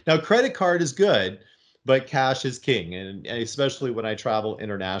cash. Now, credit card is good, but cash is king, and especially when I travel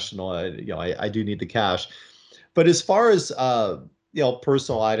international, I do need the cash. But as far as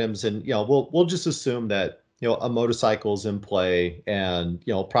personal items, and we'll just assume that a motorcycle is in play, and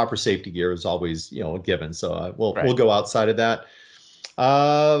proper safety gear is always a given. So we'll Right. go outside of that.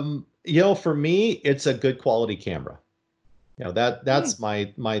 For me, it's a good quality camera. Hmm. That's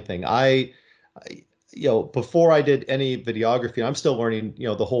my thing. Before I did any videography, I'm still learning,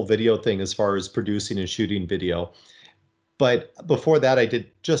 the whole video thing as far as producing and shooting video. But before that, I did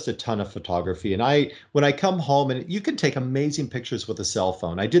just a ton of photography. And when I come home, and you can take amazing pictures with a cell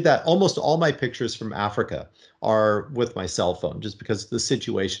phone. I did that. Almost all my pictures from Africa are with my cell phone, just because of the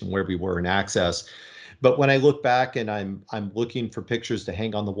situation where we were in access. But when I look back and I'm looking for pictures to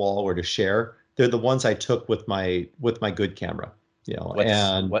hang on the wall or to share, they're the ones I took with my good camera.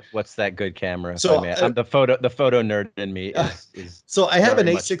 And What's that good camera, if I so may? I'm the photo nerd in me uh, is so I have an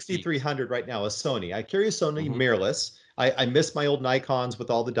very much peaked. A6300 right now, a Sony. I carry a Sony Hmm. mirrorless. I miss my old Nikons with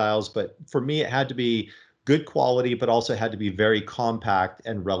all the dials, but for me, it had to be good quality, but also had to be very compact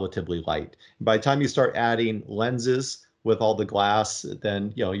and relatively light. By the time you start adding lenses with all the glass,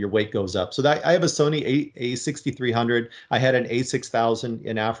 then your weight goes up. So that I have a Sony A6300. I had an A6000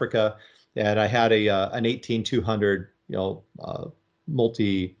 in Africa, and I had an 18200,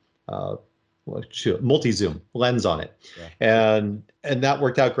 multi uh, multi-zoom lens on it, Yeah. and that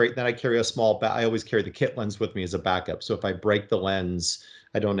worked out great. Then I carry a small I always carry the kit lens with me as a backup, so if I break the lens,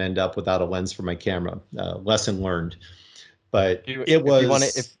 I don't end up without a lens for my camera. Lesson learned. But it If you want to,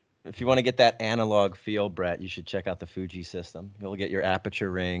 was, if you want to get that analog feel, Brett, you should check out the Fuji system. You'll get your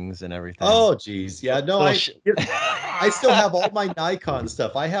aperture rings and everything. oh geez, yeah, no, Little I still have all my Nikon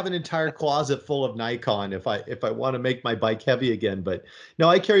stuff. I have an entire closet full of Nikon if I want to make my bike heavy again. But no,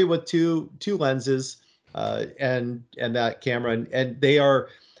 I carry with two lenses, and that camera, and they are,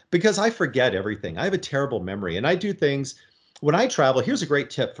 because I forget everything. I have a terrible memory, and I do things when I travel. Here's a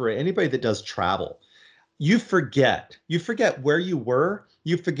great tip for anybody that does travel. You forget where you were,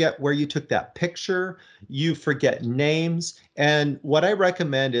 you forget where you took that picture, you forget names. And what I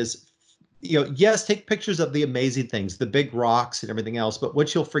recommend is, yes, take pictures of the amazing things, the big rocks and everything else, but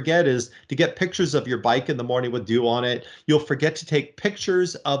what you'll forget is to get pictures of your bike in the morning with dew on it. You'll forget to take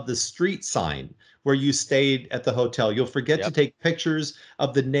pictures of the street sign where you stayed at the hotel. You'll forget to Yep. take pictures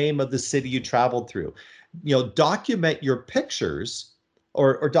of the name of the city you traveled through. Document your pictures,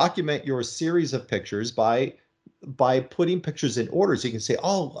 or document your series of pictures by putting pictures in order, so you can say,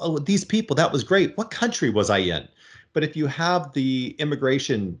 oh, these people, that was great. What country was I in? But if you have the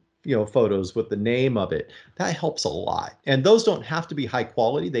immigration, photos with the name of it, that helps a lot. And those don't have to be high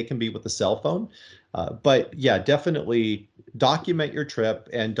quality; they can be with a cell phone. But yeah, definitely document your trip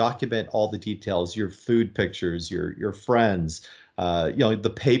and document all the details: your food pictures, your friends,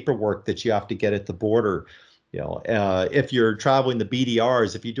 the paperwork that you have to get at the border. If you're traveling the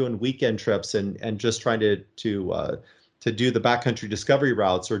BDRs, if you're doing weekend trips and just trying to do the backcountry discovery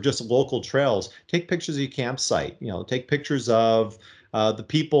routes or just local trails, take pictures of your campsite. Take pictures of the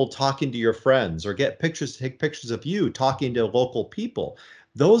people talking to your friends, or take pictures of you talking to local people.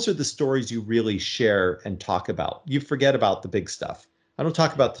 Those are the stories you really share and talk about. You forget about the big stuff. I don't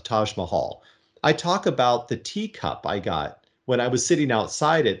talk about the Taj Mahal. I talk about the teacup I got when I was sitting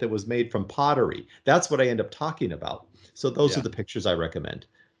outside it that was made from pottery. That's what I end up talking about. So those are Yeah. the pictures I recommend.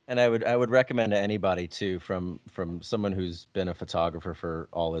 And I would recommend to anybody too, from someone who's been a photographer for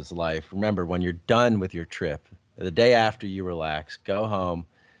all his life. Remember, when you're done with your trip, the day after you relax, go home,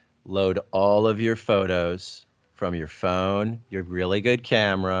 load all of your photos from your phone, your really good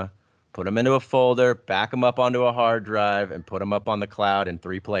camera, put them into a folder, back them up onto a hard drive, and put them up on the cloud in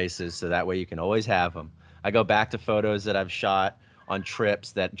 3 places, so that way you can always have them. I go back to photos that I've shot on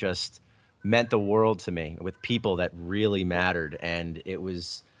trips that just meant the world to me, with people that really mattered, and it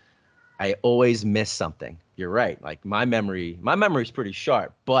was, I always miss something. You're right. Like my memory's pretty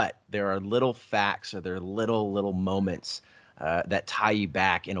sharp, but there are little facts, or there are little moments that tie you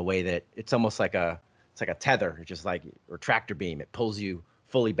back in a way that it's like a tether, just like, or tractor beam. It pulls you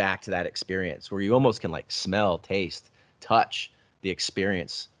fully back to that experience where you almost can like smell, taste, touch the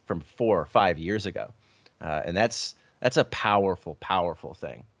experience from 4 or 5 years ago, and that's a powerful, powerful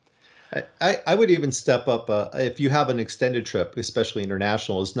thing. I would even step up, if you have an extended trip, especially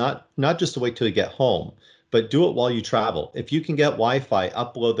international, is not just to wait till you get home, but do it while you travel. If you can get Wi-Fi,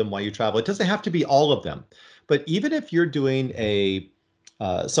 upload them while you travel. It doesn't have to be all of them, but even if you're doing a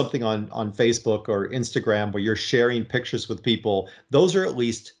something on Facebook or Instagram where you're sharing pictures with people, those are at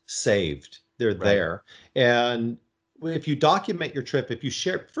least saved. They're Right. there. And if you document your trip, if you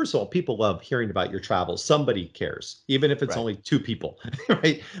share, first of all, people love hearing about your travels. Somebody cares, even if it's Right. only two people,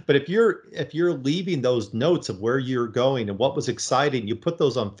 right? But if you're leaving those notes of where you're going and what was exciting, you put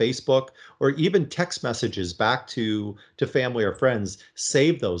those on Facebook, or even text messages back to family or friends.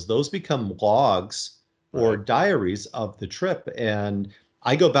 Save those. Those become logs or Right. diaries of the trip, and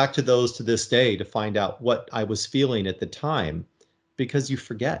I go back to those to this day to find out what I was feeling at the time, because you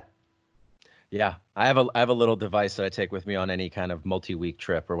forget. Yeah, I have a little device that I take with me on any kind of multi-week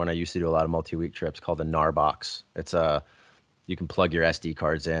trip, or when I used to do a lot of multi-week trips, called a NAR box. It's a You can plug your SD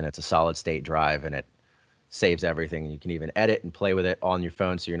cards in. It's a solid state drive, and it saves everything. You can even edit and play with it on your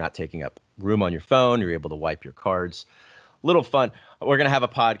phone, so you're not taking up room on your phone. You're able to wipe your cards. Little fun. We're gonna have a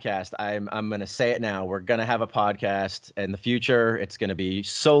podcast. I'm gonna say it now. We're gonna have a podcast in the future. It's gonna be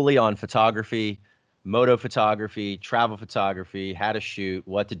solely on photography, moto photography, travel photography, how to shoot,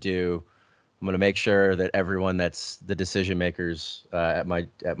 what to do. I'm going to make sure that everyone that's the decision makers at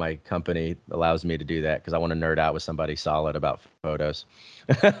my company allows me to do that, because I want to nerd out with somebody solid about photos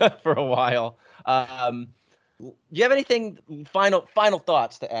for a while. Do you have anything final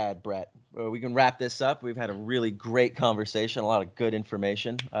thoughts to add, Bret? We can wrap this up. We've had a really great conversation, a lot of good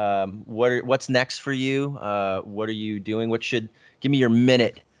information. What's next for you? What are you doing? Give me your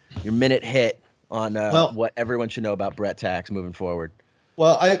minute hit on Well, what everyone should know about Bret Tkacs moving forward.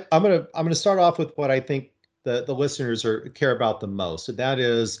 well, I'm gonna start off with what I think the listeners care about the most, and that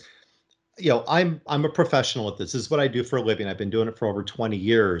is, I'm a professional at this. This is what I do for a living. I've been doing it for over 20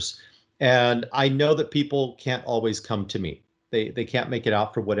 years. And I know that people can't always come to me. They can't make it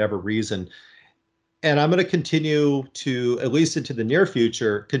out for whatever reason. And I'm going to continue to, at least into the near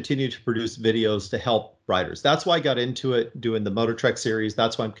future, continue to produce videos to help riders. That's why I got into it doing the MOTOTREK series.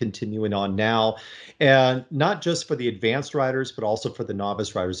 That's why I'm continuing on now. And not just for the advanced riders, but also for the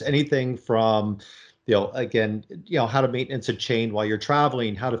novice riders. Anything from, again, how to maintenance a chain while you're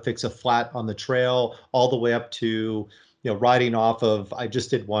traveling, how to fix a flat on the trail, all the way up to riding off of, I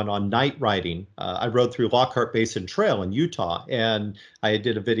just did one on night riding. I rode through Lockhart Basin Trail in Utah, and I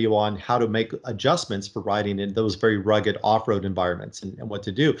did a video on how to make adjustments for riding in those very rugged off-road environments and what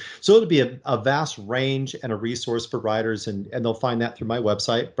to do. So it'll be a vast range and a resource for riders, and they'll find that through my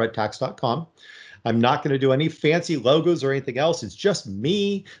website, brettkacs.com. I'm not going to do any fancy logos or anything else. It's just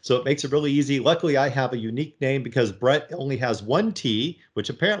me. So it makes it really easy. Luckily, I have a unique name because Bret only has one T, which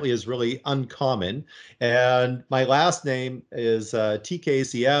apparently is really uncommon. And my last name is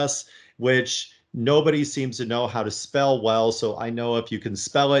Tkacs, which nobody seems to know how to spell well. So I know if you can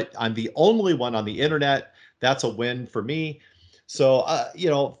spell it, I'm the only one on the internet. That's a win for me. So,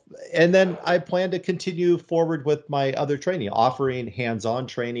 and then I plan to continue forward with my other training, offering hands-on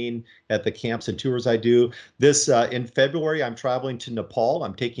training at the camps and tours I do. This in February, I'm traveling to Nepal.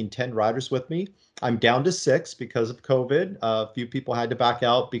 I'm taking 10 riders with me. I'm down to 6 because of COVID. A few people had to back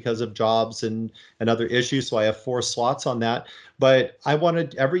out because of jobs and other issues. So I have 4 slots on that. But I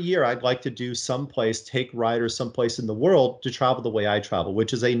wanted every year, I'd like to do someplace, take riders someplace in the world to travel the way I travel,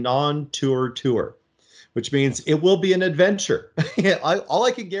 which is a non-tour tour, which means it will be an adventure. All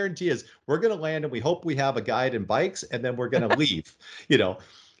I can guarantee is we're going to land and we hope we have a guide and bikes, and then we're going to leave,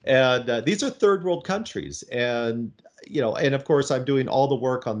 And these are third world countries. And, and of course, I'm doing all the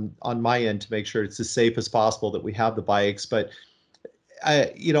work on my end to make sure it's as safe as possible, that we have the bikes. But,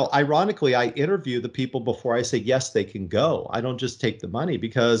 ironically, I interview the people before I say, yes, they can go. I don't just take the money,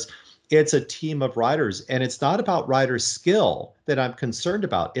 because it's a team of riders. And it's not about rider skill that I'm concerned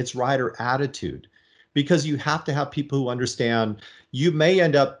about. It's rider attitude. Because you have to have people who understand you may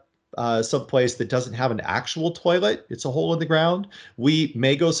end up someplace that doesn't have an actual toilet. It's a hole in the ground. We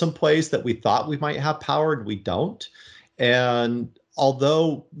may go someplace that we thought we might have power and we don't. And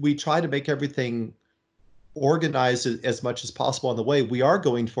although we try to make everything organized as much as possible on the way, we are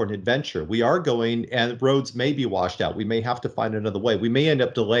going for an adventure. We are going, and roads may be washed out. We may have to find another way. We may end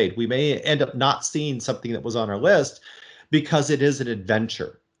up delayed. We may end up not seeing something that was on our list because it is an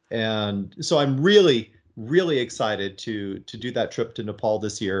adventure. And so I'm really, really excited to do that trip to Nepal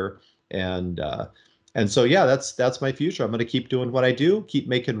this year. And so, yeah, that's my future. I'm going to keep doing what I do, keep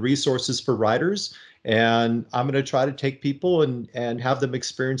making resources for riders, and I'm going to try to take people and have them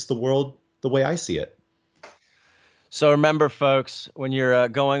experience the world the way I see it. So remember, folks, when you're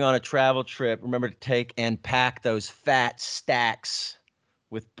going on a travel trip, remember to take and pack those fat stacks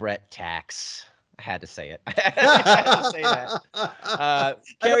with Bret Tkacs. I had to say it. I had to say that.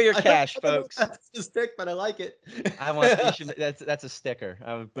 Carry your cash, folks. That's the stick, but I like it. That's a sticker.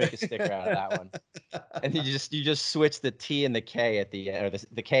 I would make a sticker out of that one. And you just switch the T and the K at the end, or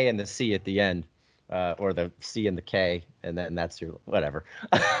the K and the C at the end, or the C and the K, and then that's your whatever.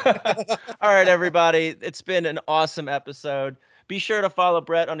 All right, everybody. It's been an awesome episode. Be sure to follow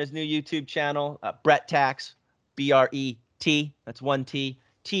Bret on his new YouTube channel, Bret Tkacs, BRET. That's 1 T.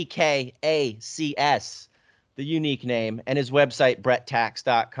 Tkacs, the unique name, and his website,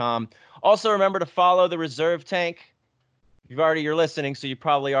 brettkacs.com. Also, remember to follow the Reserve Tank. You're listening, so you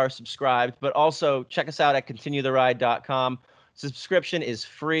probably are subscribed, but also check us out at continuetheride.com. Subscription is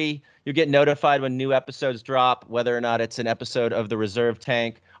free. You'll get notified when new episodes drop, whether or not it's an episode of the Reserve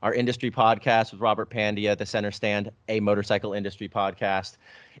Tank, our industry podcast with Robert Pandya, The Center Stand, a motorcycle industry podcast,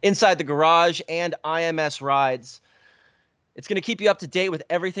 Inside the Garage, and IMS Rides. It's going to keep you up to date with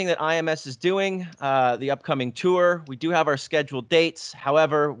everything that IMS is doing, the upcoming tour. We do have our scheduled dates.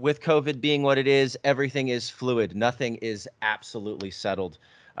 However, with COVID being what it is, everything is fluid. Nothing is absolutely settled.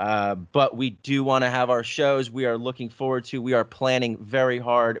 But we do want to have our shows we are looking forward to. We are planning very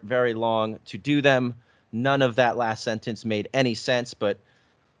hard, very long to do them. None of that last sentence made any sense, but,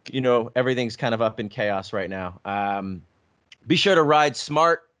 everything's kind of up in chaos right now. Be sure to ride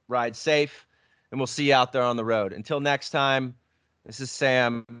smart, ride safe, and we'll see you out there on the road. Until next time, this is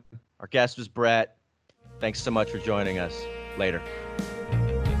Sam. Our guest was Bret. Thanks so much for joining us. Later.